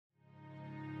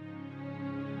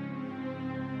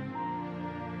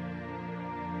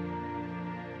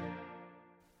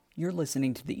You're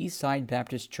listening to the Eastside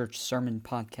Baptist Church Sermon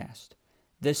Podcast.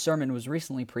 This sermon was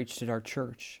recently preached at our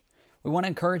church. We want to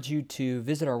encourage you to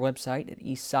visit our website at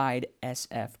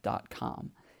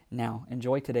eastsidesf.com. Now,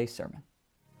 enjoy today's sermon.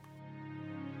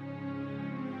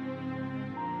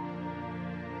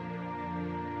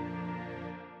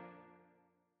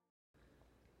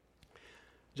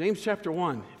 James chapter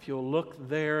 1, if you'll look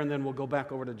there, and then we'll go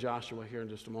back over to Joshua here in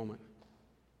just a moment.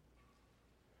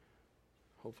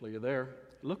 Hopefully you're there.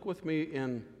 Look with me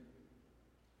in,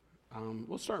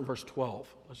 we'll start in verse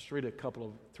 12. Let's read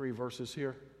three verses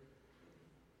here.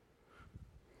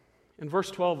 In verse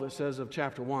 12 it says of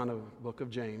chapter 1 of the book of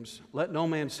James, "Let no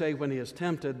man say when he is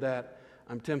tempted that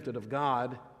I'm tempted of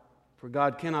God, for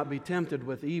God cannot be tempted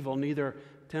with evil, neither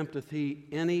tempteth he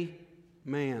any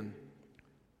man.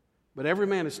 But every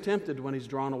man is tempted when he's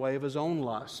drawn away of his own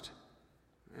lust."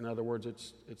 In other words,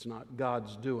 it's not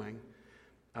God's doing.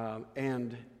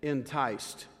 And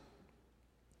enticed.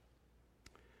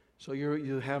 So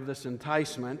you have this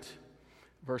enticement.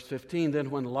 Verse 15, "Then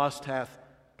when lust hath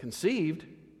conceived,"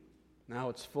 now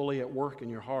it's fully at work in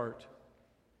your heart,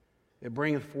 "it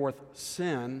bringeth forth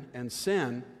sin, and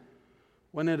sin,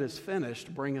 when it is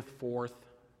finished, bringeth forth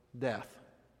death."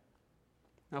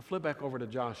 Now flip back over to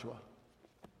Joshua.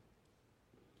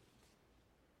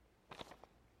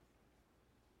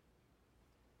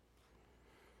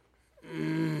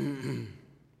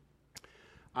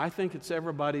 I think it's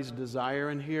everybody's desire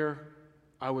in here.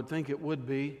 I would think it would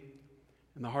be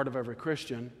in the heart of every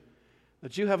Christian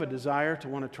that you have a desire to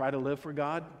want to try to live for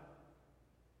God.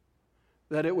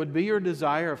 That it would be your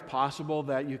desire, if possible,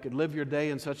 that you could live your day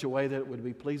in such a way that it would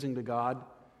be pleasing to God.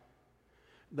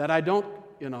 That I don't,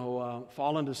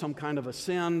 fall into some kind of a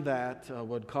sin that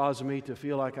would cause me to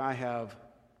feel like I have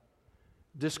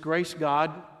disgraced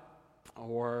God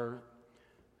or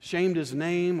shamed His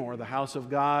name or the house of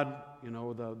God,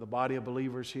 the body of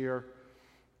believers here.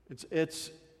 It's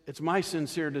my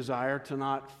sincere desire to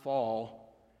not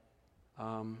fall,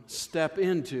 step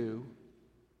into,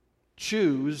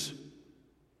 choose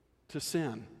to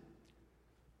sin.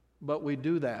 But we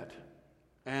do that.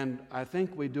 And I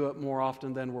think we do it more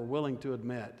often than we're willing to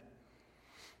admit.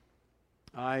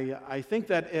 I think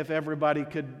that if everybody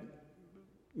could,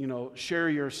 share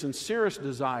your sincerest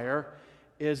desire,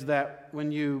 is that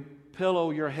when you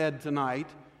pillow your head tonight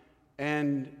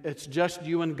and it's just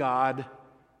you and God,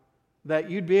 that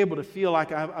you'd be able to feel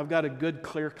like I've got a good,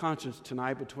 clear conscience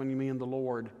tonight between me and the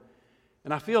Lord.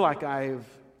 And I feel like I've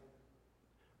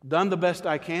done the best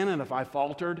I can, and if I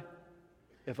faltered,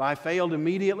 if I failed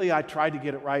immediately, I tried to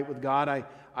get it right with God.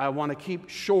 I want to keep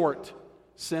short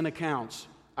sin accounts.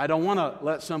 I don't want to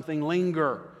let something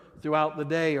linger throughout the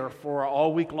day or for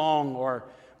all week long, or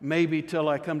maybe till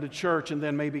I come to church and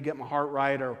then maybe get my heart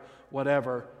right or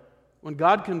whatever. When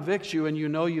God convicts you and you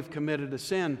know you've committed a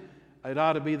sin, it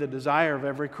ought to be the desire of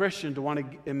every Christian to want to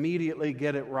immediately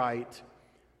get it right.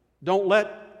 Don't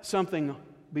let something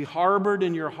be harbored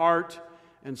in your heart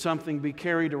and something be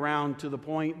carried around to the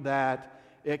point that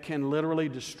it can literally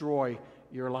destroy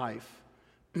your life.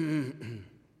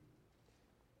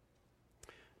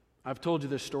 I've told you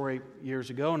this story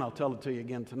years ago, and I'll tell it to you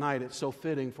again tonight. It's so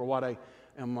fitting for what I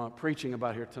am preaching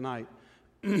about here tonight.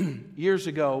 Years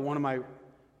ago, one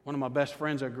of my best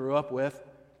friends I grew up with,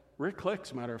 Rick Click,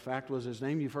 as a matter of fact, was his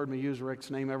name. You've heard me use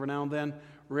Rick's name every now and then.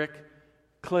 Rick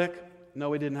Click.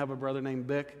 No, he didn't have a brother named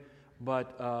Bick,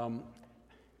 but you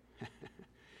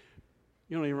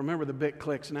don't even remember the Bick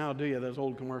Clicks now, do you? Those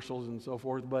old commercials and so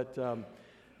forth. But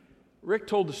Rick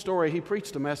told the story. He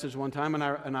preached a message one time,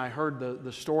 and I heard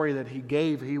the story that he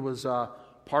gave. He was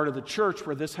part of the church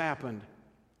where this happened.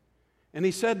 And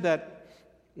he said that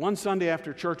one Sunday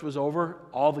after church was over,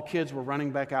 all the kids were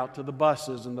running back out to the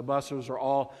buses, and the buses were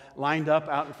all lined up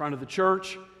out in front of the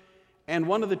church. And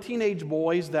one of the teenage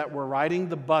boys that were riding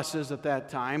the buses at that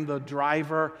time, the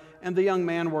driver and the young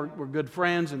man were good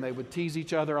friends, and they would tease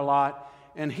each other a lot.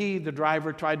 And the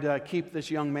driver, tried to keep this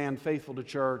young man faithful to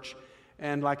church.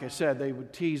 And like I said, they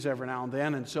would tease every now and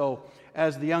then. And so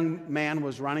as the young man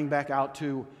was running back out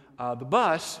to the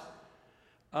bus,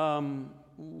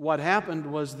 what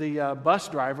happened was the bus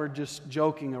driver, just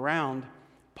joking around,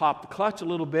 popped the clutch a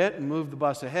little bit and moved the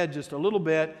bus ahead just a little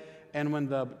bit. And when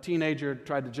the teenager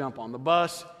tried to jump on the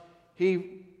bus,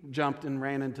 he jumped and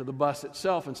ran into the bus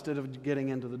itself instead of getting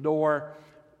into the door,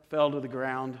 fell to the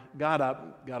ground, got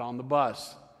up, got on the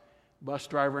bus. Bus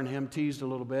driver and him teased a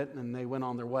little bit, and they went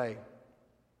on their way.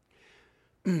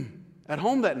 At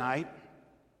home that night,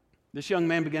 this young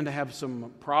man began to have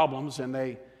some problems,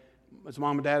 and his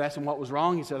mom and dad asked him what was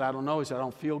wrong. He said, "I don't know." He said, "I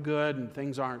don't feel good, and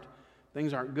things aren't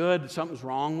good. Something's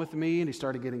wrong with me." And he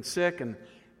started getting sick, and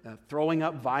throwing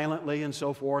up violently and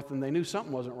so forth, and they knew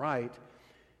something wasn't right.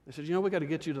 They said, we got to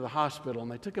get you to the hospital.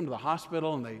 And they took him to the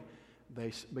hospital, and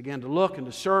they began to look and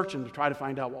to search and to try to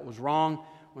find out what was wrong.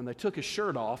 When they took his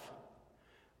shirt off,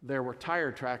 there were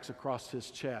tire tracks across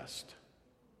his chest.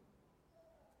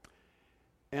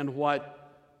 And what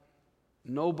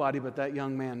nobody but that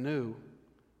young man knew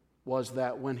was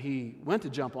that when he went to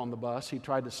jump on the bus, he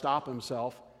tried to stop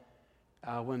himself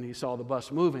when he saw the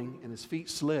bus moving, and his feet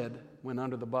slid, went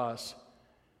under the bus,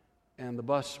 and the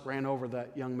bus ran over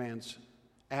that young man's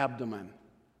abdomen.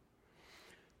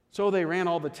 So they ran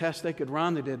all the tests they could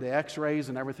run. They did the x-rays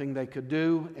and everything they could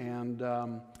do, and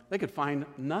they could find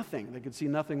nothing. They could see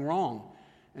nothing wrong.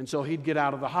 And so he'd get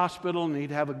out of the hospital, and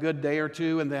he'd have a good day or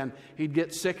two, and then he'd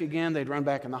get sick again. They'd run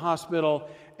back in the hospital,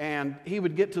 and he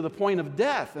would get to the point of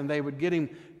death, and they would get him,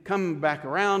 come back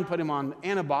around, put him on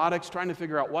antibiotics, trying to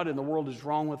figure out what in the world is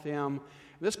wrong with him.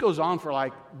 This goes on for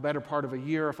like the better part of a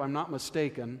year, if I'm not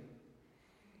mistaken.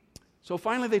 So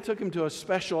finally they took him to a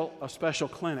special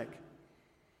clinic.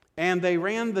 And they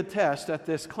ran the test at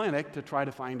this clinic to try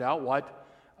to find out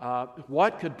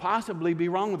what could possibly be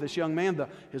wrong with this young man.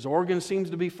 His organ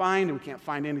seems to be fine, and we can't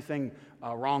find anything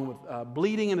wrong with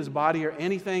bleeding in his body or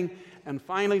anything. And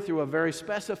finally, through a very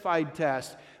specified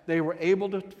test, they were able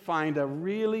to find a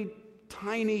really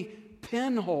tiny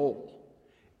pinhole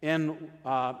in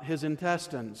his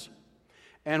intestines.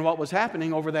 And what was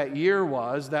happening over that year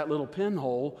was that little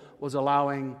pinhole was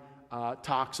allowing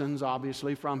toxins,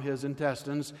 obviously, from his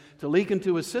intestines to leak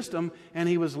into his system, and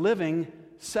he was living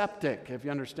septic. If you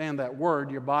understand that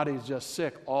word, your body's just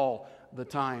sick all the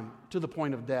time, to the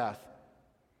point of death.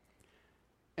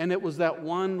 And it was that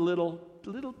one little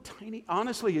tiny,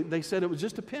 honestly, they said it was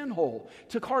just a pinhole.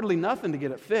 It took hardly nothing to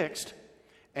get it fixed.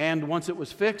 And once it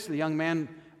was fixed, the young man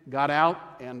got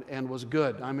out and was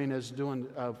good. I mean, is doing,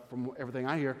 from everything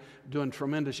I hear, doing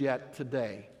tremendous yet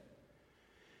today.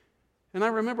 And I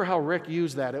remember how Rick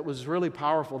used that. It was really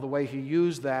powerful the way he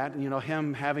used that.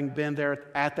 Him having been there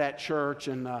at that church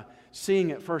and seeing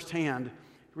it firsthand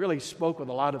really spoke with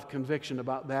a lot of conviction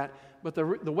about that. But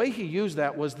the way he used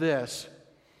that was this.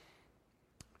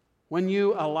 When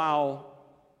you allow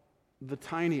the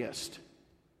tiniest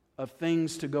of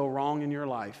things to go wrong in your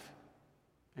life,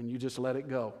 and you just let it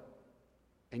go,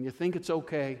 and you think it's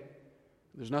okay,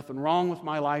 there's nothing wrong with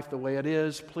my life the way it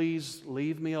is, please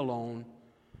leave me alone.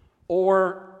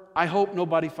 Or, I hope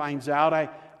nobody finds out.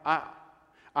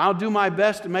 I'll do my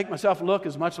best to make myself look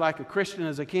as much like a Christian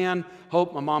as I can.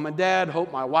 Hope my mom and dad,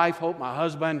 hope my wife, hope my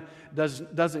husband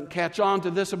doesn't catch on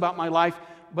to this about my life.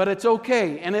 But it's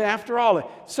okay. And after all,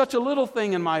 it's such a little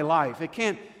thing in my life.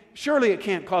 Surely it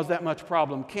can't cause that much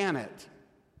problem, can it?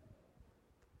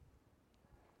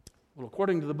 Well,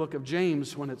 according to the book of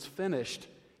James, when it's finished,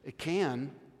 it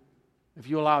can. If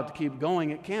you allow it to keep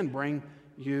going, it can bring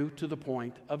you to the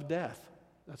point of death.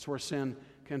 That's where sin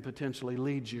can potentially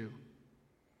lead you.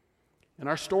 In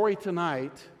our story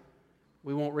tonight,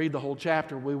 we won't read the whole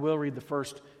chapter. We will read the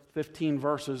first 15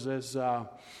 verses as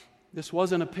this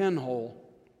wasn't a pinhole.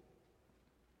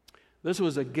 This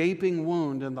was a gaping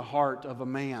wound in the heart of a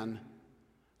man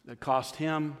that cost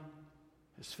him,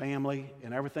 his family,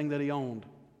 and everything that he owned,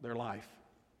 their life.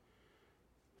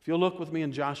 If you'll look with me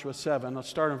in Joshua 7, let's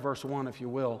start in verse 1 if you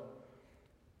will.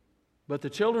 But the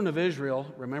children of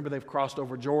Israel, remember they've crossed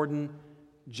over Jordan,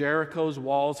 Jericho's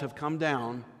walls have come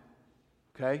down,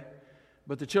 okay?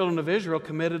 But the children of Israel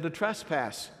committed a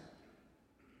trespass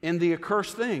in the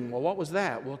accursed thing. Well, what was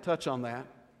that? We'll touch on that.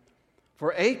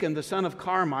 For Achan, the son of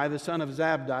Carmi, the son of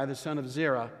Zabdi, the son of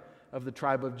Zerah, of the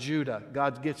tribe of Judah.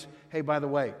 Hey, by the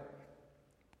way,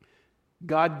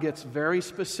 God gets very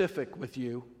specific with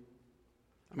you.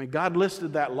 I mean, God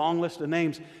listed that long list of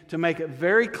names to make it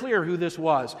very clear who this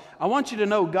was. I want you to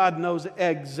know God knows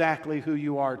exactly who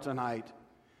you are tonight.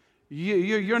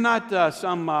 You're not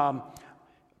some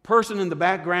person in the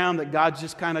background that God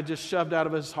just kind of shoved out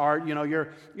of his heart.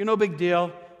 You're no big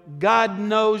deal. God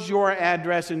knows your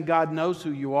address and God knows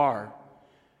who you are.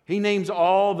 He names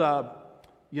all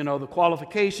the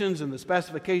qualifications and the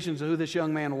specifications of who this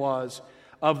young man was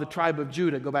of the tribe of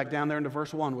Judah. Go back down there into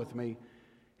verse 1 with me.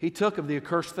 He took of the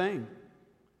accursed thing,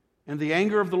 and the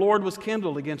anger of the Lord was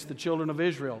kindled against the children of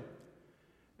Israel.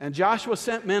 And Joshua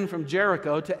sent men from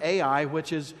Jericho to Ai,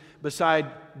 which is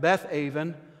beside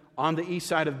Beth-aven, on the east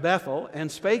side of Bethel,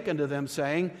 and spake unto them,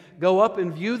 saying, Go up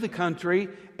and view the country.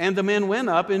 And the men went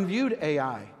up and viewed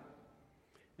Ai.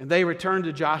 And they returned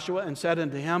to Joshua and said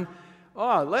unto him,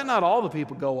 let not all the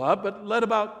people go up, but let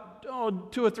about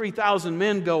 2,000 or 3,000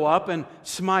 men go up and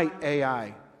smite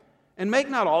Ai. And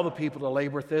make not all the people to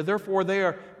labor thither, for they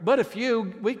are but a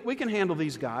few. We can handle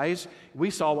these guys. We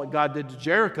saw what God did to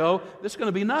Jericho. This is going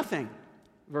to be nothing.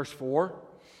 Verse 4.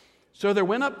 So there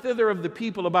went up thither of the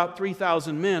people about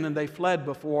 3,000 men, and they fled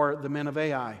before the men of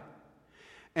Ai.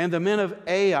 And the men of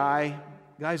Ai,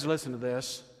 guys, listen to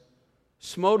this,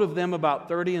 smote of them about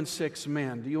 36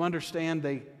 men. Do you understand?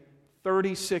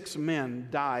 36 men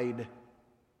died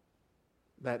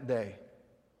that day.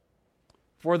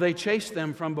 For they chased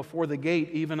them from before the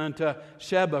gate even unto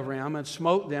Shebarim, and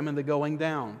smote them in the going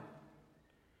down.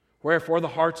 Wherefore the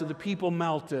hearts of the people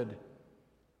melted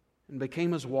and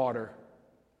became as water.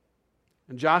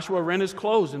 And Joshua rent his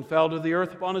clothes and fell to the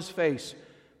earth upon his face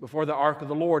before the ark of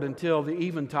the Lord until the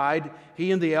eventide,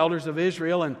 he and the elders of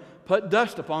Israel, and put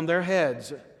dust upon their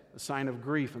heads, a sign of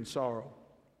grief and sorrow.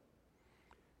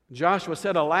 Joshua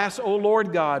said, Alas, O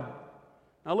Lord God.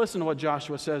 Now listen to what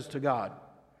Joshua says to God.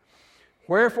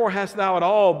 Wherefore hast thou at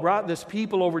all brought this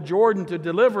people over Jordan to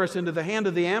deliver us into the hand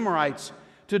of the Amorites,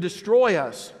 to destroy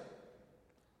us?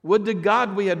 Would to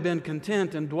God we had been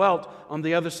content and dwelt on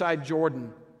the other side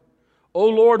Jordan. O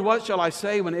Lord, what shall I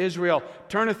say when Israel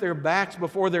turneth their backs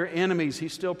before their enemies?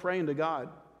 He's still praying to God.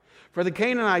 For the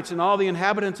Canaanites and all the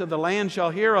inhabitants of the land shall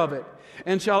hear of it,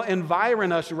 and shall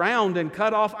environ us round, and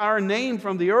cut off our name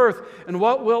from the earth. And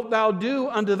what wilt thou do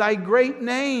unto thy great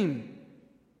name?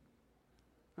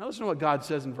 Now listen to what God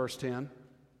says in verse 10.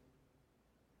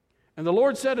 And the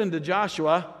Lord said unto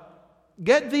Joshua,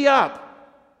 Get thee up.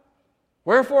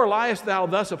 Wherefore liest thou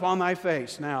thus upon thy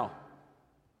face? Now,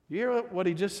 you hear what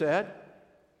he just said?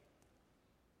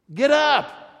 Get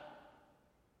up.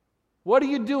 What are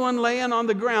you doing laying on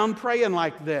the ground praying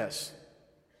like this?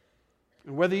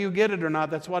 And whether you get it or not,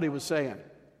 that's what he was saying.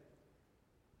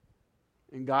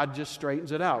 And God just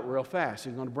straightens it out real fast.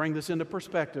 He's going to bring this into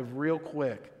perspective real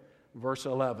quick. Verse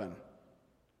 11.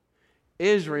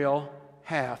 Israel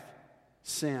hath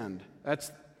sinned.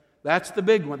 That's the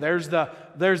big one. There's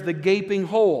the gaping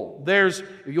hole. There's,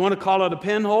 if you want to call it a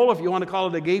pinhole, if you want to call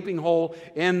it a gaping hole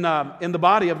in the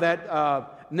body of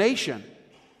that nation.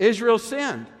 Israel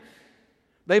sinned.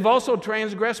 They've also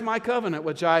transgressed my covenant,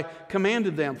 which I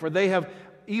commanded them, for they have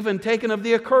even taken of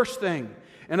the accursed thing,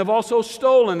 and have also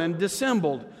stolen and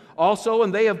dissembled also,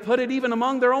 and they have put it even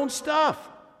among their own stuff.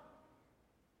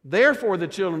 Therefore the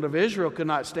children of Israel could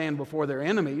not stand before their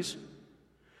enemies,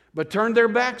 but turned their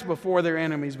backs before their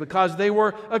enemies, because they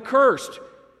were accursed.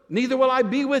 Neither will I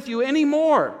be with you any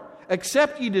more,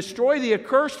 except ye destroy the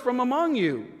accursed from among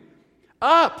you.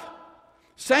 Up,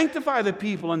 sanctify the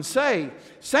people, and say,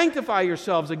 Sanctify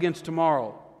yourselves against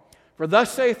tomorrow. For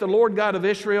thus saith the Lord God of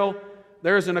Israel,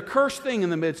 There is an accursed thing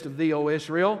in the midst of thee, O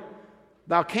Israel.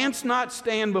 Thou canst not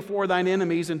stand before thine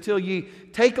enemies until ye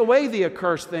take away the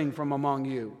accursed thing from among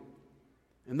you.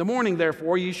 In the morning,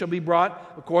 therefore, ye shall be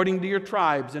brought according to your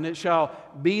tribes, and it shall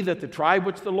be that the tribe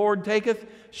which the Lord taketh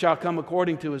shall come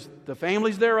according to the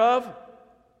families thereof,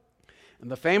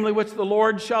 and the family which the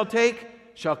Lord shall take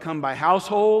shall come by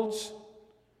households,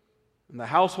 and the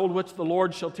household which the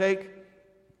Lord shall take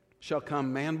shall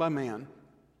come man by man.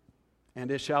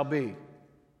 And it shall be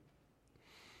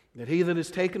that he that is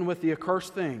taken with the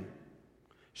accursed thing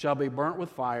shall be burnt with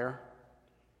fire,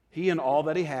 he and all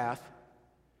that he hath,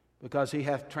 because he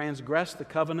hath transgressed the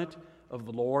covenant of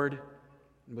the Lord,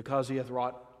 and because he hath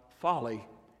wrought folly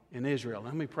in Israel.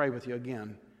 Let me pray with you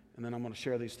again, and then I'm going to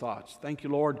share these thoughts. Thank you,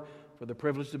 Lord, for the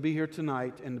privilege to be here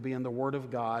tonight and to be in the Word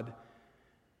of God.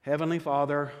 Heavenly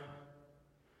Father,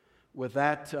 with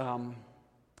that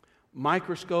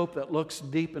microscope that looks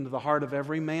deep into the heart of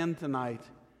every man tonight,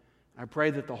 I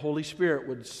pray that the Holy Spirit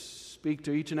would speak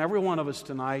to each and every one of us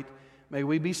tonight. May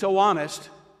we be so honest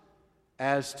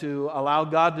as to allow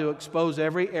God to expose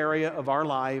every area of our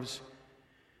lives,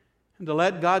 and to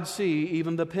let God see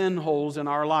even the pinholes in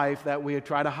our life that we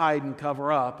try to hide and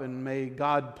cover up. And may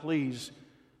God please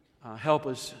help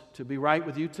us to be right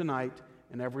with you tonight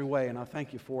in every way. And I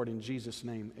thank you for it in Jesus'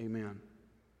 name. Amen.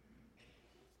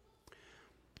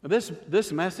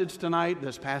 This message tonight,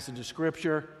 this passage of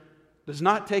Scripture, does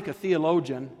not take a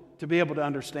theologian to be able to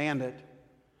understand it.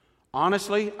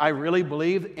 Honestly, I really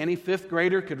believe any fifth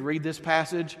grader could read this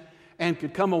passage and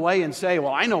could come away and say,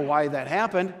 well, I know why that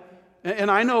happened, and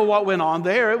I know what went on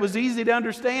there. It was easy to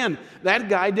understand. That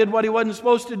guy did what he wasn't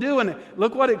supposed to do, and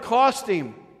look what it cost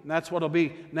him. And that's what will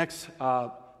be next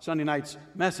Sunday night's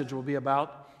message will be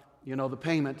about, the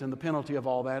payment and the penalty of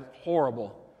all that.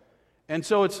 Horrible. And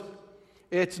so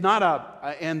it's not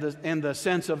in the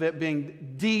sense of it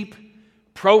being deep,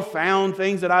 profound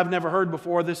things that I've never heard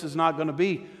before. This is not going to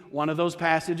be one of those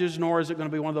passages, nor is it going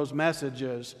to be one of those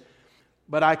messages.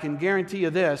 But I can guarantee you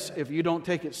this, if you don't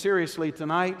take it seriously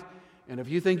tonight And if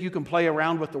you think you can play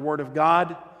around with the Word of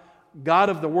God, God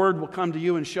of the Word will come to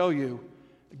you and show you.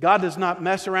 God does not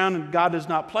mess around and God does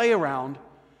not play around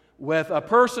with a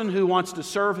person who wants to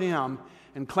serve Him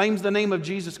and claims the name of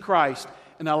Jesus Christ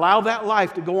and allow that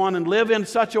life to go on and live in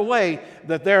such a way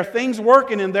that there are things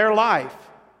working in their life.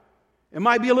 It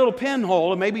might be a little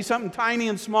pinhole, it may be something tiny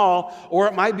and small, or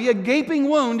it might be a gaping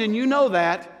wound and you know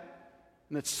that,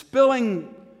 and it's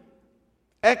spilling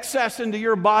excess into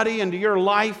your body, into your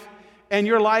life, and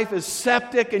your life is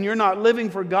septic and you're not living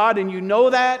for God and you know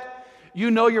that. You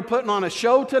know you're putting on a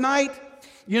show tonight.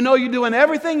 You know you're doing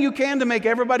everything you can to make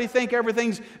everybody think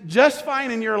everything's just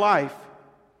fine in your life.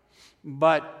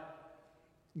 But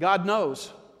God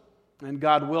knows, and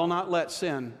God will not let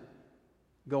sin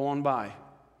go on by.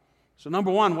 So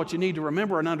number one, what you need to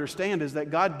remember and understand is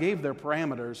that God gave their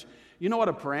parameters. You know what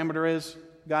a parameter is,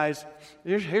 guys?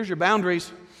 Here's your boundaries.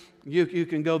 You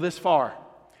can go this far.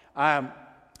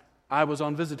 I was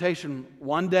on visitation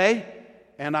one day,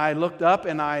 and I looked up,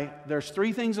 and there's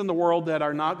 3 things in the world that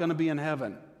are not going to be in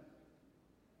heaven.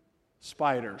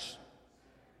 Spiders.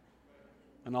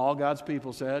 And all God's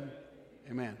people said,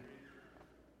 amen.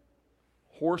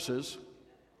 Horses.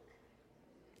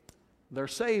 They're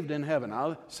saved in heaven.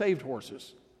 Saved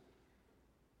horses.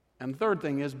 And the third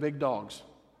thing is big dogs.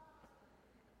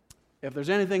 If there's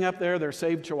anything up there, they're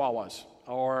saved chihuahuas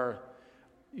or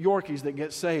Yorkies that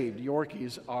get saved.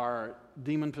 Yorkies are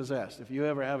demon-possessed. If you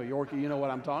ever have a Yorkie, you know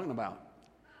what I'm talking about.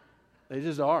 They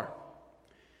just are.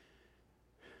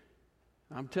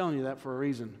 I'm telling you that for a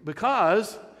reason.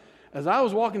 Because as I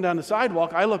was walking down the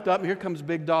sidewalk, I looked up and here comes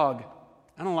Big Dog.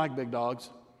 I don't like big dogs.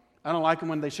 I don't like them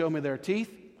when they show me their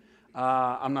teeth.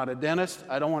 I'm not a dentist.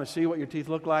 I don't want to see what your teeth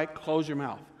look like. Close your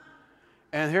mouth.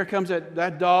 And here comes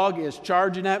that dog is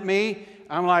charging at me.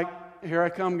 I'm like, here I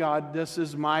come, God. This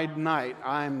is my night.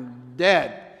 I'm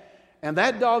dead. And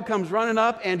that dog comes running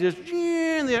up and just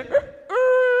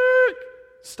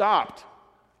stopped.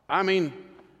 I mean,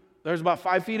 there's about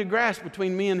 5 feet of grass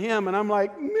between me and him. And I'm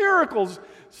like, miracles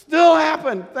still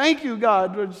happen. Thank you,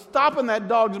 God, for stopping that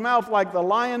dog's mouth like the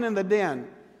lion in the den.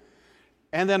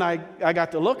 And then I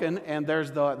got to looking, and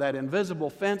there's that invisible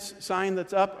fence sign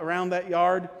that's up around that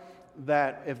yard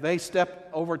that if they step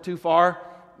over too far,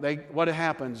 what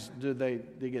happens? Do they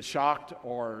get shocked,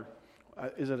 or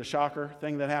is it a shocker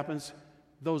thing that happens?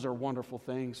 Those are wonderful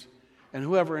things. And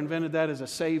whoever invented that is a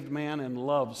saved man and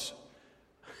loves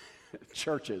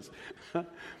churches.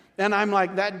 And I'm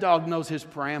like, that dog knows his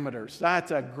parameters.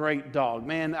 That's a great dog.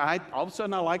 Man, all of a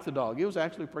sudden I like the dog. He was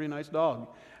actually a pretty nice dog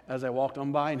as I walked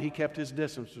on by, and he kept his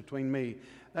distance between me.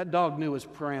 That dog knew his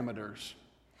parameters.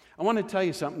 I want to tell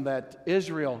you something that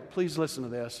Israel, please listen to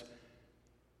this,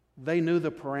 they knew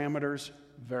the parameters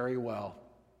very well.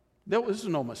 This is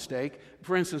no mistake.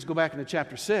 For instance, go back into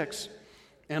chapter 6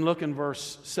 and look in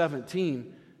verse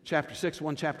 17. Chapter 6,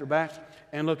 one chapter back,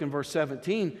 and look in verse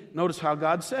 17. Notice how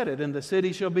God said it. And the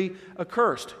city shall be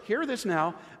accursed. Hear this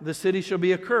now. The city shall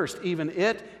be accursed, even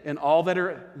it and all that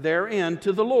are therein,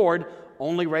 to the Lord.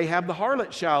 Only Rahab the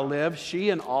harlot shall live, she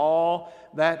and all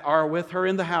that are with her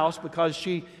in the house, because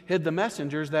she hid the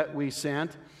messengers that we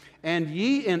sent. And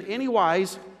ye in any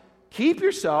wise keep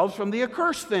yourselves from the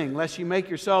accursed thing, lest ye make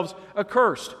yourselves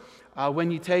accursed. When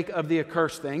you take of the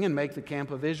accursed thing and make the camp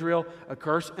of Israel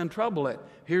accursed and trouble it.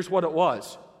 Here's what it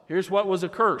was. Here's what was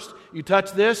accursed. You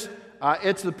touch this,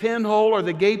 it's the pinhole or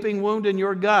the gaping wound in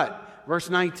your gut. Verse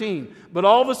 19. But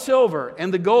all the silver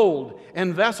and the gold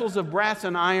and vessels of brass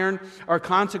and iron are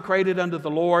consecrated unto the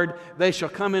Lord. They shall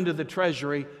come into the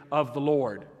treasury of the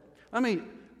Lord.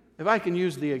 If I can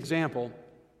use the example,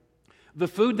 the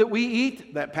food that we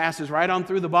eat that passes right on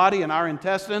through the body and our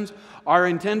intestines are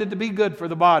intended to be good for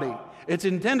the body. It's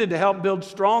intended to help build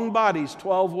strong bodies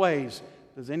 12 ways.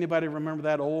 Does anybody remember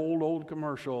that old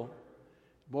commercial?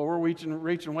 Boy, we're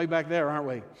reaching way back there, aren't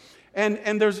we?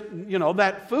 And there's,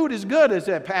 that food is good as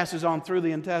it passes on through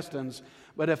the intestines.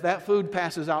 But if that food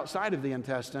passes outside of the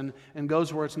intestine and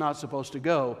goes where it's not supposed to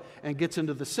go and gets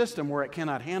into the system where it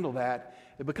cannot handle that,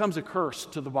 it becomes a curse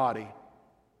to the body.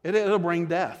 It'll bring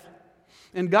death.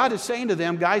 And God is saying to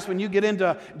them, guys, when you get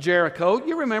into Jericho,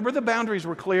 you remember the boundaries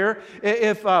were clear.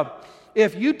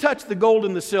 If you touch the gold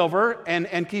and the silver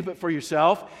and keep it for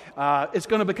yourself, it's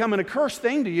going to become an accursed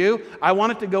thing to you. I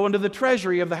want it to go into the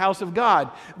treasury of the house of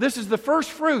God. This is the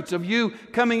first fruits of you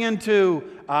coming into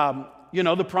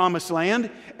the promised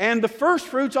land. And the first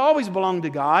fruits always belong to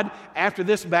God. After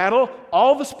this battle,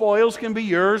 all the spoils can be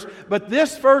yours. But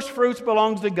this first fruits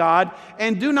belongs to God.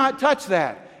 And do not touch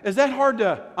that. Is that hard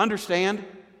to understand?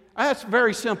 That's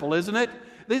very simple, isn't it?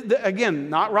 Again,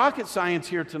 not rocket science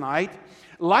here tonight.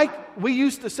 Like we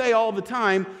used to say all the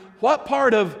time, what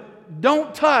part of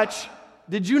don't touch,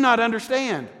 did you not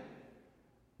understand?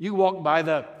 You walk by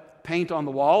the paint on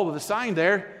the wall with a sign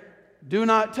there, do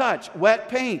not touch, wet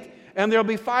paint. And there'll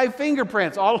be 5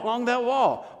 fingerprints all along that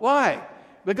wall. Why?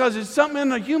 Because it's something in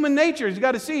the human nature you've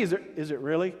got to see. Is it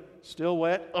really still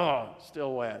wet? Oh,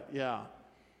 still wet, yeah.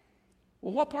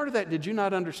 Well, what part of that did you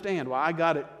not understand? Well, I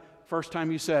got it first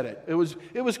time you said it. It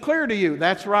was clear to you.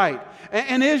 That's right.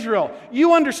 And Israel,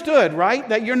 you understood, right,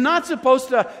 that you're not supposed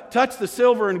to touch the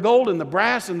silver and gold and the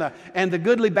brass and the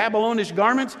goodly Babylonish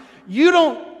garments. You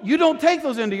don't take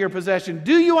those into your possession.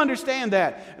 Do you understand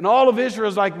that? And all of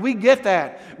Israel's like, we get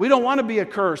that. We don't want to be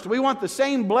accursed. We want the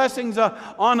same blessings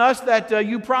on us that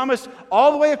you promised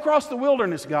all the way across the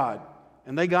wilderness, God.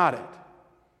 And they got it.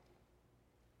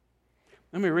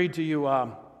 Let me read to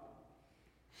you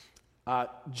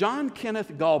John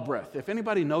Kenneth Galbraith. If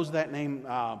anybody knows that name,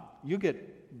 you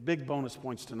get big bonus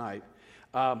points tonight.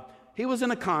 He was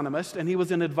an economist, and he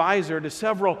was an advisor to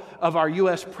several of our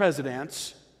U.S.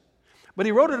 presidents. But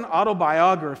he wrote an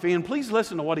autobiography, and please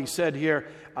listen to what he said here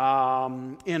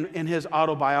in his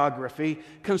autobiography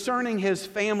concerning his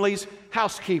family's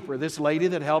housekeeper, this lady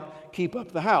that helped keep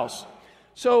up the house.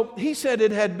 So he said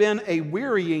it had been a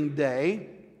wearying day,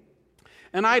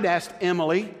 and I'd asked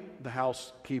Emily, the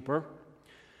housekeeper,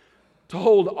 to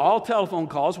hold all telephone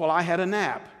calls while I had a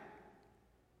nap.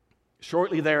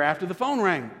 Shortly thereafter, the phone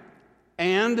rang,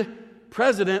 and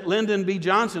President Lyndon B.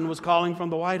 Johnson was calling from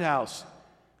the White House.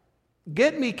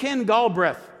 Get me Ken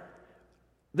Galbraith.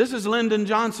 This is Lyndon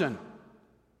Johnson.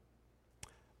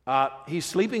 He's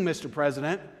sleeping, Mr.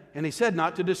 President, and he said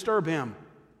not to disturb him.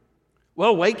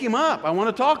 Well, wake him up. I want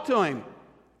to talk to him.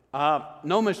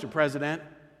 No, Mr. President,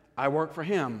 I work for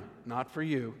him, not for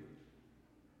you.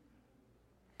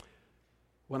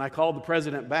 When I called the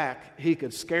president back, he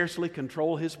could scarcely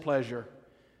control his pleasure.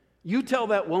 You tell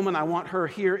that woman I want her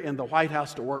here in the White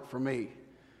House to work for me.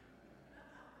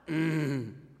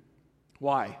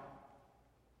 Why?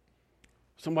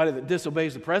 Somebody that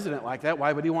disobeys the president like that,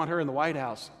 why would he want her in the White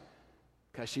House?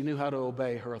 Because she knew how to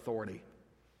obey her authority.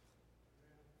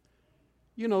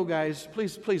 You know, guys,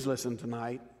 please listen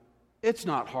tonight. It's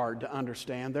not hard to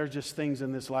understand. There's just things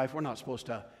in this life we're not supposed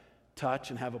to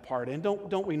touch and have a part in.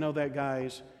 Don't we know that,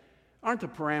 guys? Aren't the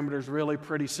parameters really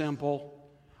pretty simple?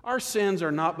 Our sins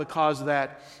are not because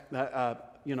that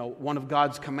one of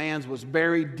God's commands was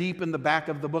buried deep in the back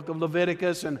of the book of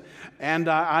Leviticus, and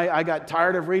I got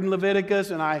tired of reading Leviticus,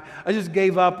 and I just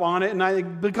gave up on it,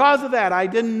 and because of that, I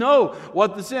didn't know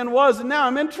what the sin was, and now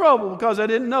I'm in trouble because I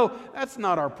didn't know. That's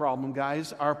not our problem,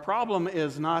 guys. Our problem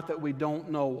is not that we don't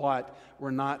know what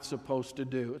we're not supposed to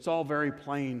do. It's all very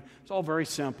plain. It's all very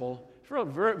simple. It's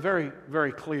very, very,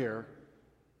 very clear.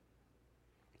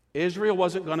 Israel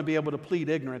wasn't going to be able to plead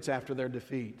ignorance after their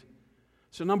defeat.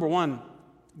 So number one,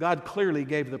 God clearly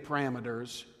gave the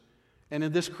parameters. And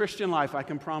in this Christian life, I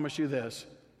can promise you this.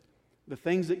 The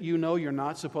things that you know you're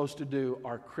not supposed to do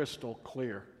are crystal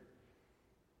clear.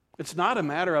 It's not a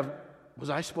matter of, was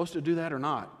I supposed to do that or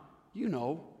not? You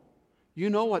know.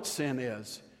 You know what sin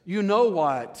is. You know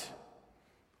what.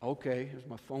 Okay, here's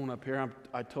my phone up here.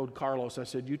 I told Carlos, I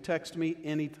said, you text me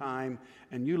anytime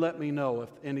and you let me know if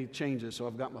any changes. So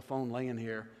I've got my phone laying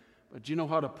here. But do you know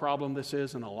what a problem this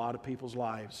is in a lot of people's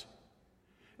lives?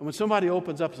 And when somebody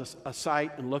opens up a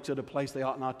site and looks at a place they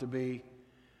ought not to be,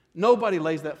 nobody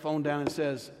lays that phone down and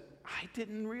says, I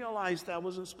didn't realize that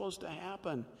wasn't supposed to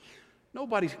happen.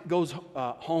 Nobody goes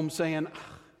home saying,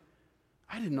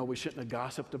 I didn't know we shouldn't have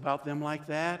gossiped about them like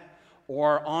that.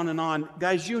 Or on and on.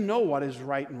 Guys, you know what is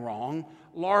right and wrong.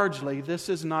 Largely, this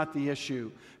is not the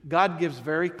issue. God gives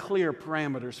very clear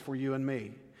parameters for you and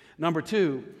me. Number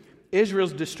two,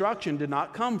 Israel's destruction did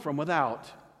not come from without.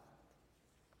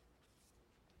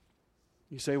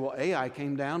 You say, well, Ai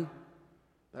came down.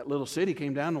 That little city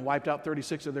came down and wiped out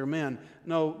 36 of their men.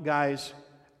 No, guys,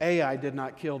 Ai did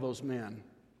not kill those men.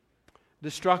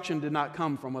 Destruction did not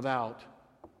come from without.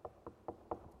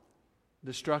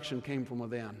 Destruction came from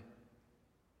within.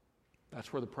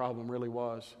 That's where the problem really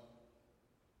was.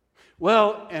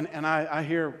 Well, and I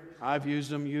hear, I've used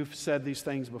them, you've said these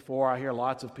things before, I hear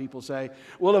lots of people say,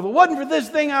 well, if it wasn't for this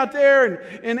thing out there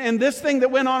and this thing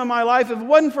that went on in my life, if it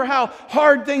wasn't for how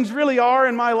hard things really are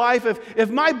in my life, if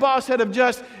my boss had have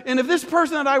just, and if this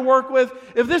person that I work with,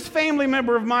 if this family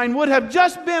member of mine would have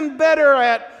just been better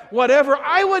at whatever,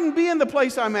 I wouldn't be in the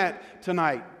place I'm at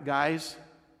tonight. Guys,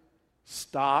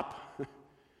 stop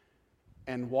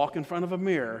and walk in front of a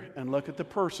mirror and look at the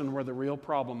person where the real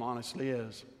problem honestly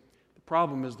is. The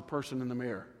problem is the person in the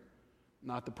mirror,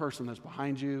 not the person that's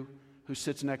behind you, who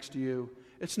sits next to you.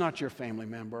 It's not your family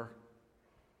member.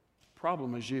 The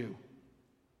problem is you.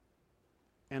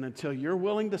 And until you're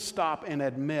willing to stop and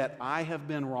admit, I have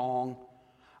been wrong,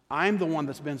 I'm the one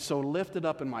that's been so lifted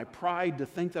up in my pride to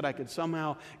think that I could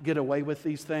somehow get away with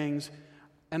these things.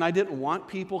 And I didn't want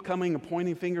people coming and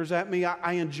pointing fingers at me.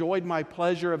 I enjoyed my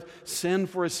pleasure of sin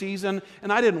for a season,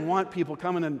 and I didn't want people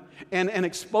coming and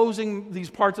exposing these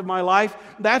parts of my life.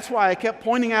 That's why I kept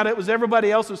pointing out it was everybody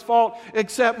else's fault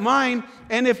except mine.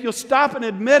 And if you'll stop and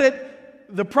admit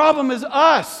it, the problem is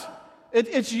us.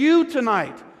 It's you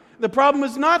tonight. The problem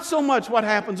is not so much what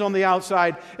happens on the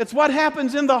outside. It's what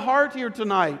happens in the heart here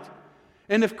tonight.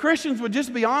 And if Christians would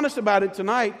just be honest about it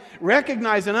tonight,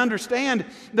 recognize and understand,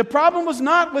 the problem was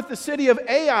not with the city of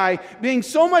Ai being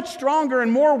so much stronger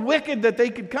and more wicked that they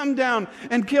could come down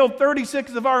and kill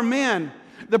 36 of our men.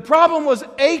 The problem was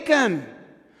Achan.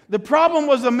 The problem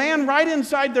was a man right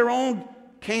inside their own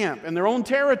camp and their own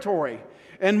territory.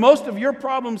 And most of your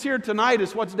problems here tonight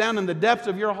is what's down in the depths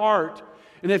of your heart.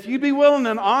 And if you'd be willing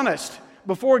and honest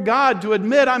before God to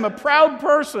admit, I'm a proud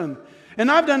person, and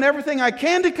I've done everything I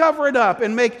can to cover it up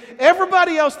and make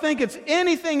everybody else think it's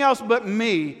anything else but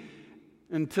me.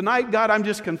 And tonight, God, I'm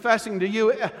just confessing to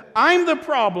you, I'm the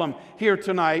problem here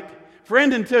tonight.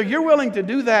 Friend, until you're willing to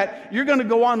do that, you're going to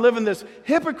go on living this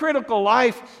hypocritical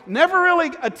life, never really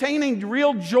attaining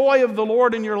real joy of the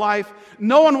Lord in your life,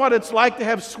 knowing what it's like to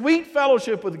have sweet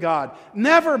fellowship with God.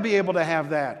 Never be able to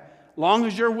have that. Long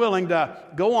as you're willing to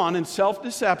go on in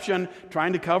self-deception,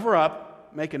 trying to cover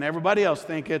up, making everybody else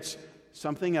think it's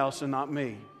something else and not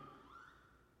me.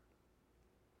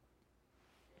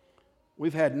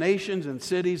 We've had nations and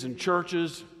cities and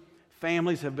churches,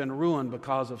 families have been ruined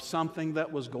because of something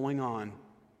that was going on.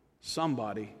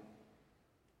 Somebody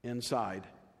inside.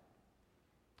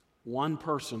 One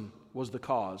person was the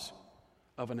cause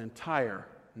of an entire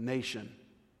nation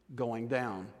going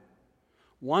down.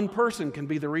 One person can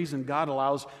be the reason God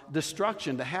allows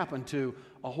destruction to happen to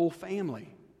a whole family,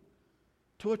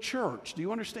 to a church. Do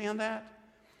you understand that?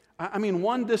 I mean,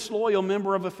 one disloyal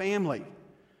member of a family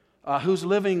who's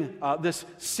living this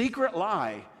secret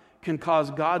lie can cause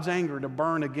God's anger to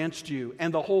burn against you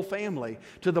and the whole family,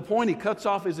 to the point He cuts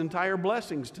off His entire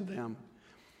blessings to them.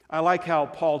 I like how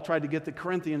Paul tried to get the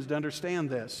Corinthians to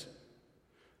understand this.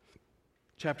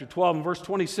 Chapter 12 and verse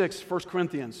 26, 1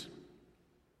 Corinthians.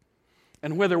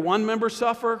 And whether one member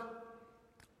suffer,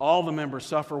 all the members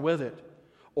suffer with it.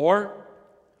 Or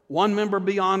one member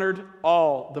be honored,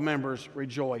 all the members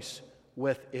rejoice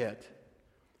with it.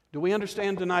 Do we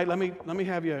understand tonight? Let me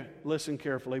have you listen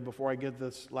carefully before I get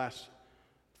this last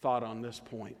thought on this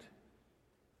point.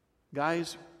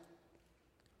 Guys,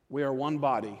 we are one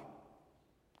body,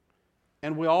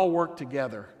 and we all work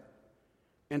together.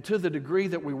 And to the degree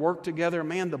that we work together,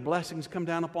 man, the blessings come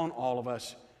down upon all of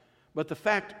us. But the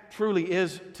fact truly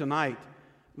is tonight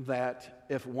that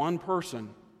if one person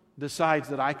decides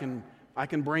that I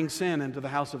can bring sin into the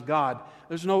house of God,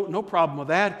 there's no problem with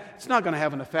that. It's not going to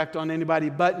have an effect on anybody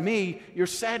but me. You're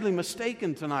sadly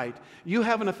mistaken tonight. You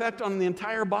have an effect on the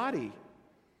entire body.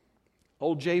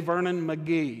 Old J. Vernon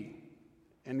McGee.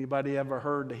 Anybody ever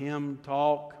heard him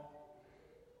talk?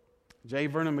 J.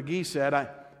 Vernon McGee said,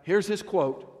 here's his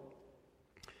quote.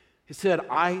 He said,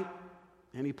 and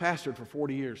he pastored for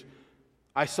 40 years,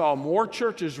 I saw more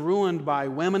churches ruined by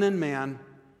women and men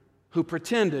who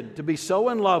pretended to be so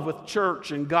in love with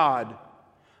church and God,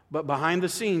 but behind the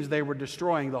scenes they were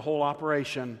destroying the whole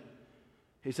operation.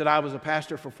 He said, I was a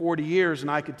pastor for 40 years, and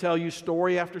I could tell you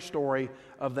story after story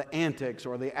of the antics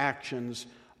or the actions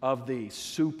of the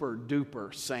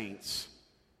super-duper saints,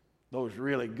 those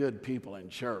really good people in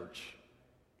church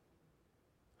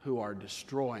who are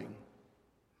destroying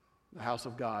the house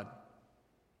of God.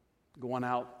 Going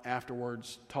out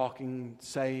afterwards, talking,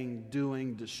 saying,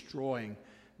 doing, destroying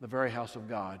the very house of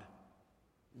God.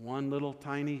 One little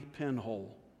tiny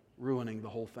pinhole ruining the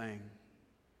whole thing.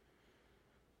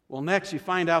 Well, next you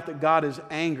find out that God is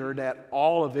angered at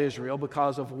all of Israel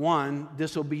because of one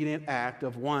disobedient act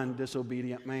of one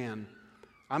disobedient man.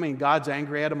 I mean, God's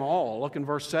angry at them all. Look in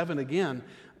verse 7 again.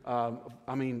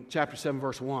 Chapter 7,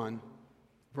 verse 1.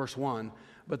 Verse 1.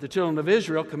 But the children of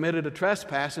Israel committed a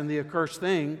trespass in the accursed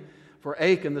thing, for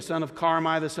Achan, the son of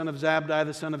Carmi, the son of Zabdi,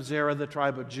 the son of Zerah, the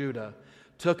tribe of Judah,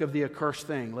 took of the accursed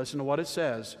thing. Listen to what it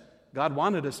says. God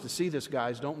wanted us to see this,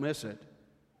 guys. Don't miss it.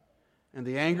 And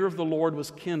the anger of the Lord was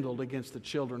kindled against the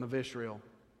children of Israel.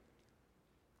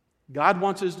 God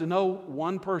wants us to know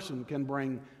one person can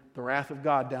bring the wrath of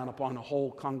God down upon a whole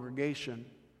congregation.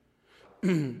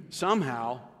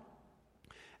 Somehow,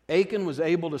 Achan was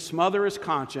able to smother his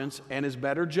conscience and his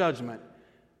better judgment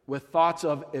with thoughts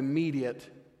of immediate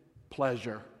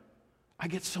pleasure. I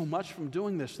get so much from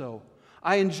doing this, though.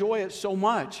 I enjoy it so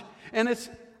much. And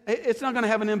it's not going to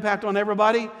have an impact on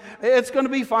everybody. It's going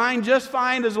to be fine, just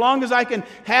fine, as long as I can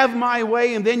have my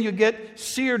way. And then you get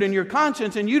seared in your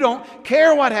conscience and you don't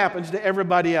care what happens to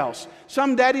everybody else.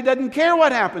 Some daddy doesn't care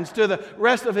what happens to the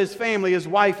rest of his family, his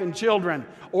wife and children,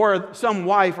 or some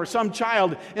wife or some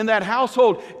child in that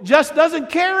household. Just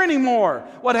doesn't care anymore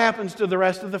what happens to the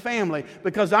rest of the family,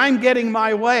 because I'm getting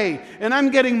my way and I'm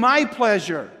getting my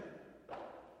pleasure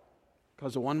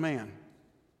because of one man,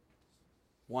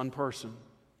 one person.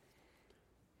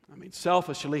 I mean,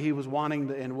 selfishly, he was wanting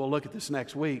to, and we'll look at this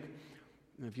next week,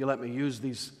 if you let me use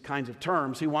these kinds of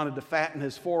terms, he wanted to fatten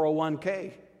his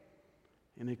 401k,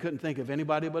 and he couldn't think of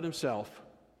anybody but himself.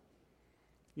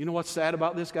 You know what's sad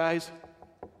about this, guys?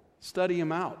 Study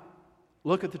him out.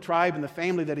 Look at the tribe and the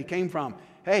family that he came from.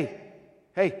 Hey,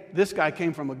 this guy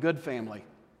came from a good family.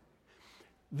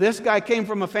 This guy came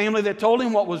from a family that told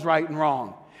him what was right and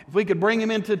wrong. If we could bring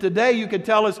him into today, you could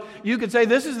say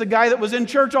this is the guy that was in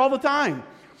church all the time.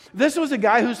 This was a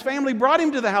guy whose family brought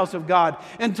him to the house of God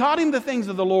and taught him the things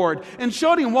of the Lord and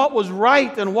showed him what was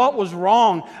right and what was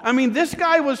wrong. I mean, this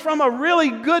guy was from a really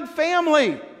good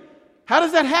family. How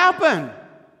does that happen?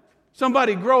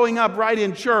 Somebody growing up right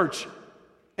in church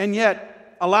and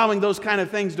yet allowing those kind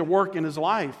of things to work in his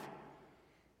life.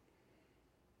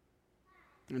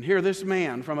 And here this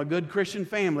man from a good Christian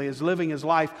family is living his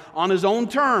life on his own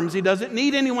terms. He doesn't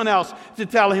need anyone else to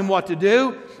tell him what to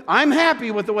do. I'm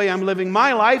happy with the way I'm living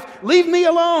my life. Leave me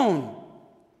alone.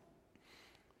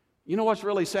 You know what's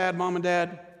really sad, Mom and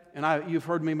Dad? And you've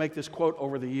heard me make this quote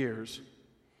over the years.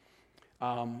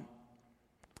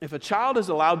 If a child is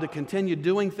allowed to continue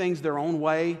doing things their own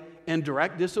way in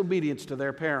direct disobedience to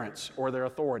their parents or their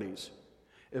authorities,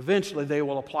 eventually they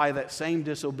will apply that same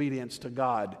disobedience to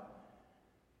God.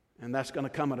 And that's going to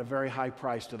come at a very high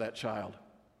price to that child.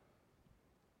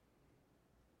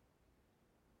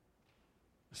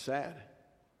 Sad.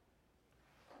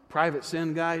 Private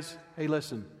sin, guys, hey,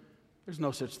 listen, there's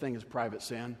no such thing as private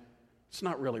sin. It's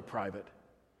not really private.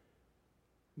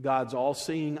 God's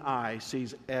all-seeing eye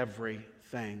sees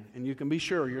everything, and you can be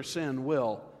sure your sin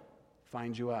will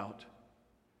find you out.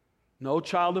 No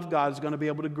child of God is going to be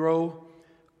able to grow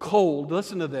cold.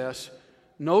 Listen to this.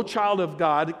 No child of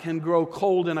God can grow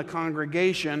cold in a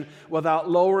congregation without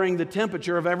lowering the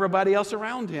temperature of everybody else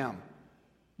around him.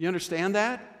 You understand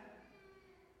that?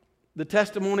 The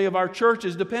testimony of our church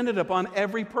is dependent upon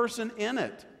every person in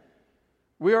it.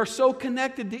 We are so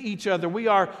connected to each other. We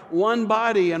are one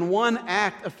body, and one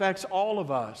act affects all of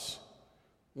us.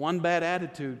 One bad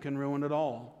attitude can ruin it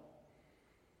all.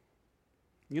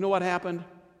 You know what happened?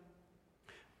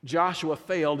 Joshua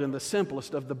failed in the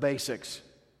simplest of the basics.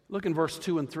 Look in verse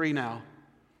 2 and 3 now.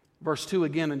 Verse 2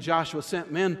 again, and Joshua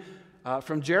sent men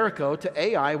from Jericho to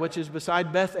Ai, which is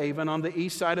beside Bethaven on the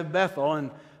east side of Bethel,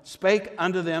 and spake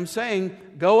unto them, saying,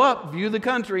 Go up, view the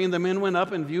country. And the men went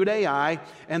up and viewed Ai,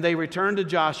 and they returned to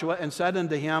Joshua and said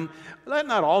unto him, Let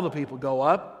not all the people go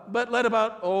up, but let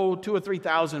about 2,000 or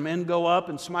 3,000 men go up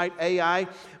and smite Ai.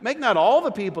 Make not all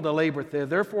the people to labor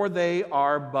thither, for they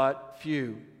are but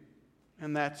few.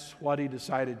 And that's what he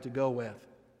decided to go with.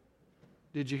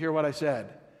 Did you hear what I said?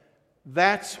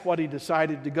 That's what he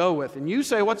decided to go with. And you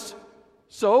say, what's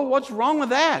wrong with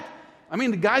that? I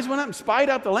mean, the guys went up and spied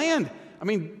out the land. I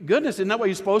mean, goodness, isn't that what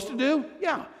you're supposed to do?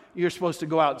 Yeah, you're supposed to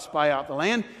go out and spy out the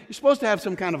land. You're supposed to have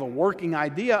some kind of a working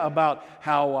idea about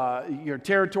how your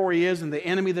territory is and the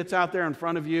enemy that's out there in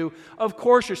front of you. Of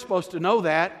course, you're supposed to know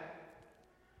that.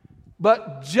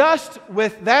 But just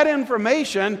with that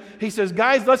information, he says,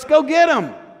 guys, let's go get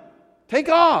them. Take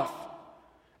off.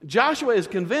 Joshua is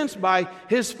convinced by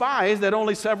his spies that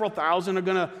only several thousand are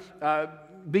going to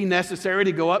be necessary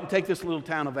to go up and take this little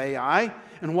town of Ai.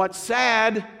 And what's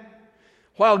sad,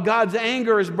 while God's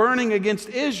anger is burning against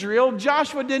Israel,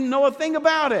 Joshua didn't know a thing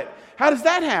about it. How does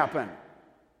that happen?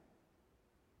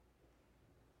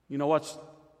 You know what's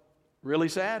really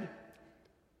sad?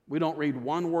 We don't read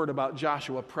one word about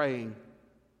Joshua praying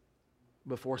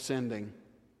before sending.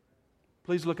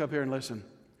 Please look up here and listen.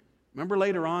 Remember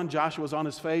later on, Joshua's on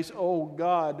his face. Oh,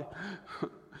 God,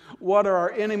 what are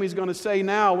our enemies going to say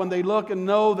now when they look and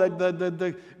know that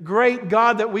the great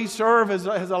God that we serve has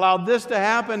allowed this to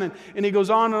happen? And he goes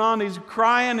on and on. He's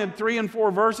crying in 3 and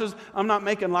 4 verses. I'm not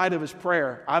making light of his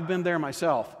prayer. I've been there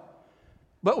myself.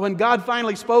 But when God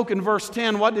finally spoke in verse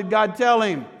 10, what did God tell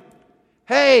him?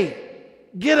 Hey,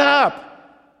 get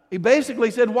up. He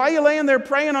basically said, why are you laying there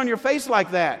praying on your face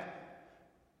like that?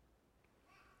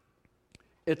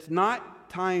 It's not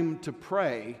time to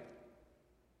pray.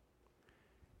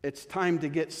 It's time to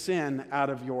get sin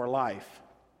out of your life.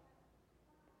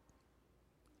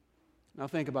 Now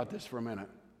think about this for a minute.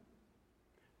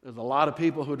 There's a lot of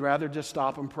people who'd rather just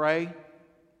stop and pray,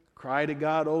 cry to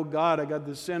God, oh God, I got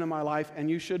this sin in my life, and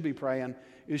you should be praying.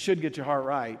 You should get your heart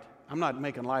right. I'm not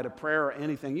making light of prayer or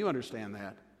anything. You understand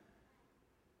that.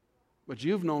 But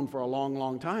you've known for a long,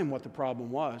 long time what the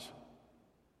problem was.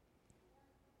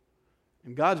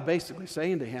 And God's basically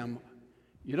saying to him,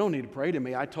 you don't need to pray to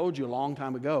me. I told you a long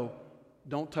time ago,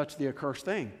 don't touch the accursed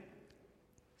thing.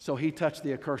 So he touched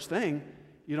the accursed thing.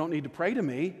 You don't need to pray to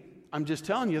me. I'm just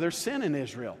telling you, there's sin in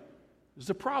Israel. There's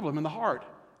a problem in the heart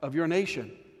of your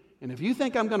nation. And if you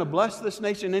think I'm going to bless this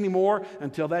nation anymore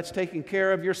until that's taken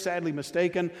care of, you're sadly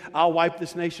mistaken. I'll wipe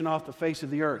this nation off the face of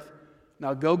the earth.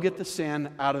 Now go get the sin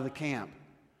out of the camp.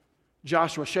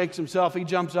 Joshua shakes himself. He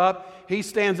jumps up. He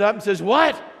stands up and says,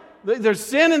 what? There's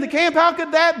sin in the camp? How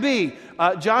could that be?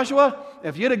 Joshua,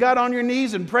 if you'd have got on your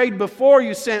knees and prayed before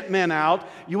you sent men out,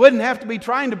 you wouldn't have to be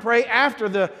trying to pray after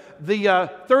the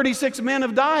 36 men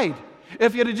have died.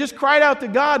 If you'd have just cried out to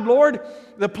God, Lord,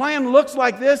 the plan looks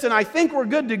like this and I think we're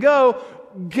good to go.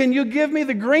 Can you give me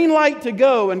the green light to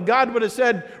go? And God would have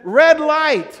said, red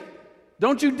light.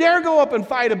 Don't you dare go up and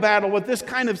fight a battle with this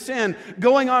kind of sin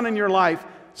going on in your life.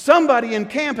 Somebody in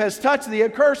camp has touched the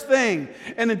accursed thing.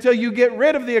 And until you get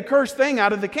rid of the accursed thing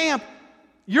out of the camp,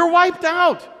 you're wiped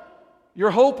out.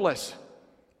 You're hopeless.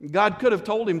 God could have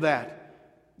told him that.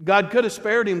 God could have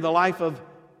spared him the life of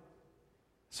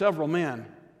several men.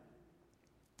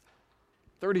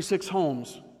 36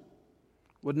 homes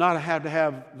would not have had to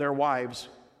have their wives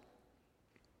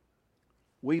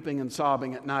weeping and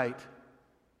sobbing at night,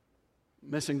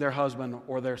 missing their husband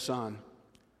or their son,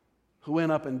 who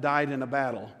went up and died in a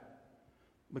battle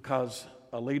because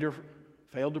a leader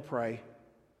failed to pray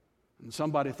and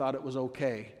somebody thought it was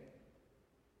okay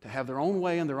to have their own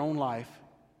way in their own life.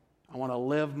 I want to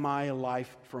live my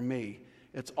life for me.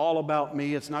 It's all about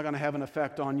me. It's not going to have an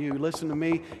effect on you. Listen to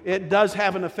me. It does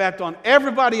have an effect on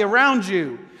everybody around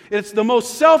you. It's the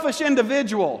most selfish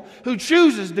individual who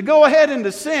chooses to go ahead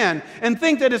into sin and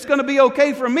think that it's going to be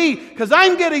okay for me because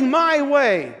I'm getting my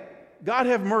way. God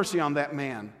have mercy on that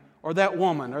man or that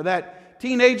woman or that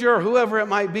teenager or whoever it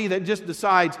might be that just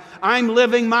decides, I'm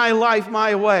living my life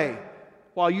my way,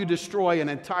 while you destroy an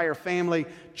entire family,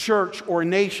 church, or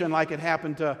nation like it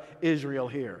happened to Israel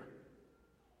here.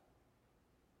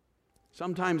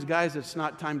 Sometimes, guys, it's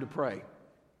not time to pray.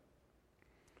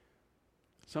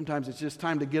 Sometimes it's just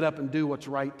time to get up and do what's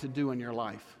right to do in your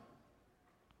life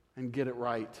and get it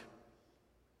right.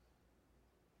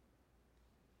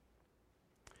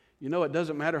 You know, it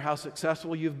doesn't matter how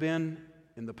successful you've been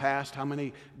in the past, how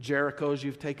many Jerichos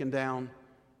you've taken down.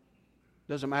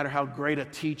 It doesn't matter how great a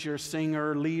teacher,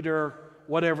 singer, leader,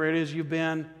 whatever it is you've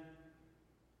been.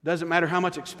 It doesn't matter how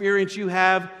much experience you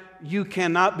have. You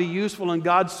cannot be useful in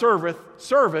God's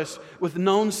service with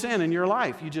known sin in your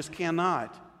life. You just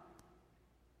cannot.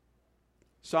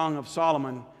 Song of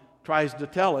Solomon tries to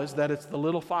tell us that it's the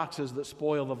little foxes that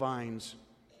spoil the vines.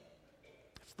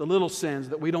 It's the little sins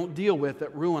that we don't deal with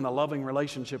that ruin a loving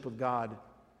relationship with God.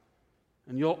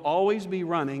 And you'll always be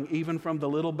running, even from the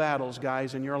little battles,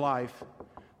 guys, in your life.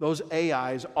 Those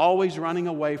AIs, always running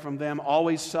away from them,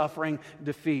 always suffering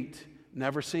defeat,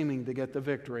 never seeming to get the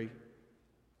victory.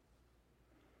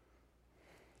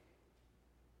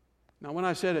 Now, when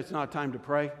I said it's not time to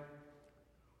pray,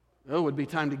 it would be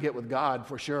time to get with God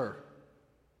for sure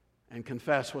and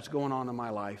confess what's going on in my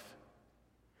life.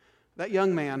 That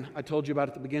young man I told you about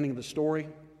at the beginning of the story,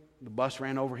 the bus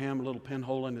ran over him, a little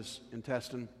pinhole in his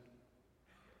intestine.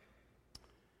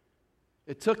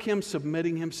 It took him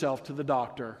submitting himself to the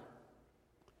doctor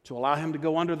to allow him to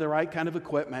go under the right kind of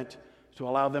equipment to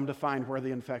allow them to find where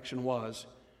the infection was,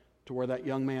 to where that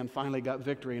young man finally got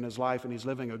victory in his life and he's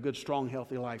living a good, strong,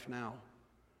 healthy life now.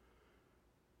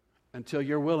 Until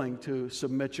you're willing to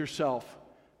submit yourself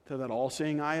to that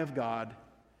all-seeing eye of God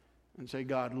and say,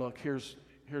 God, look, here's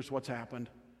what's happened.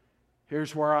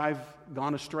 Here's where I've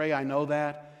gone astray. I know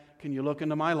that. Can you look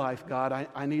into my life, God?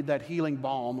 I need that healing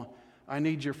balm. I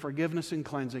need your forgiveness and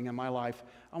cleansing in my life.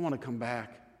 I want to come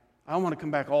back. I want to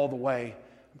come back all the way.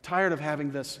 I'm tired of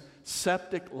having this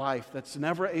septic life that's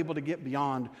never able to get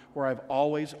beyond where I've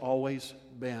always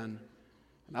been.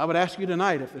 And I would ask you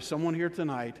tonight, if there's someone here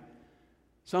tonight,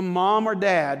 some mom or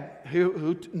dad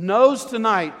who knows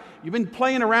tonight you've been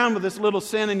playing around with this little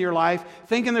sin in your life,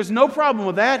 thinking there's no problem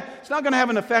with that, it's not going to have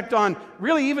an effect on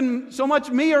really even so much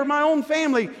me or my own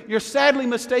family, you're sadly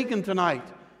mistaken tonight.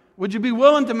 Would you be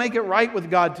willing to make it right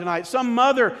with God tonight? Some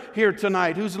mother here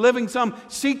tonight who's living some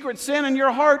secret sin in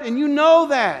your heart, and you know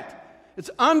that. It's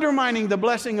undermining the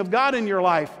blessing of God in your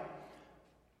life.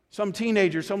 Some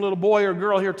teenager, some little boy or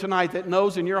girl here tonight that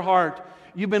knows in your heart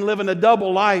you've been living a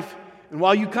double life, And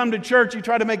while you come to church, you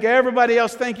try to make everybody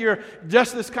else think you're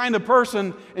just this kind of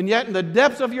person, and yet in the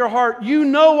depths of your heart, you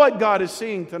know what God is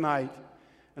seeing tonight.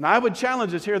 And I would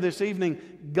challenge us here this evening,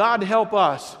 God help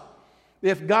us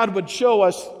if God would show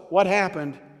us what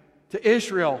happened to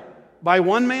Israel by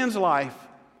one man's life,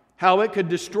 how it could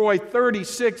destroy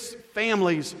 36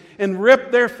 families and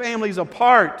rip their families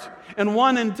apart, and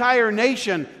one entire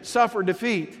nation suffer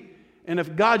defeat. And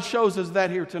if God shows us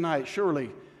that here tonight,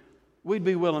 surely we'd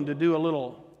be willing to do a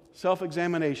little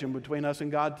self-examination between us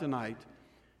and God tonight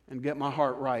and get my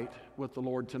heart right with the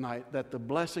Lord tonight, that the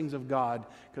blessings of God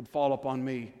could fall upon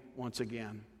me once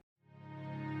again.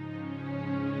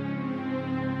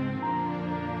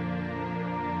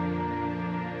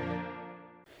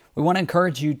 We want to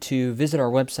encourage you to visit our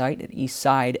website at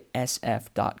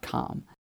eastsidesf.com.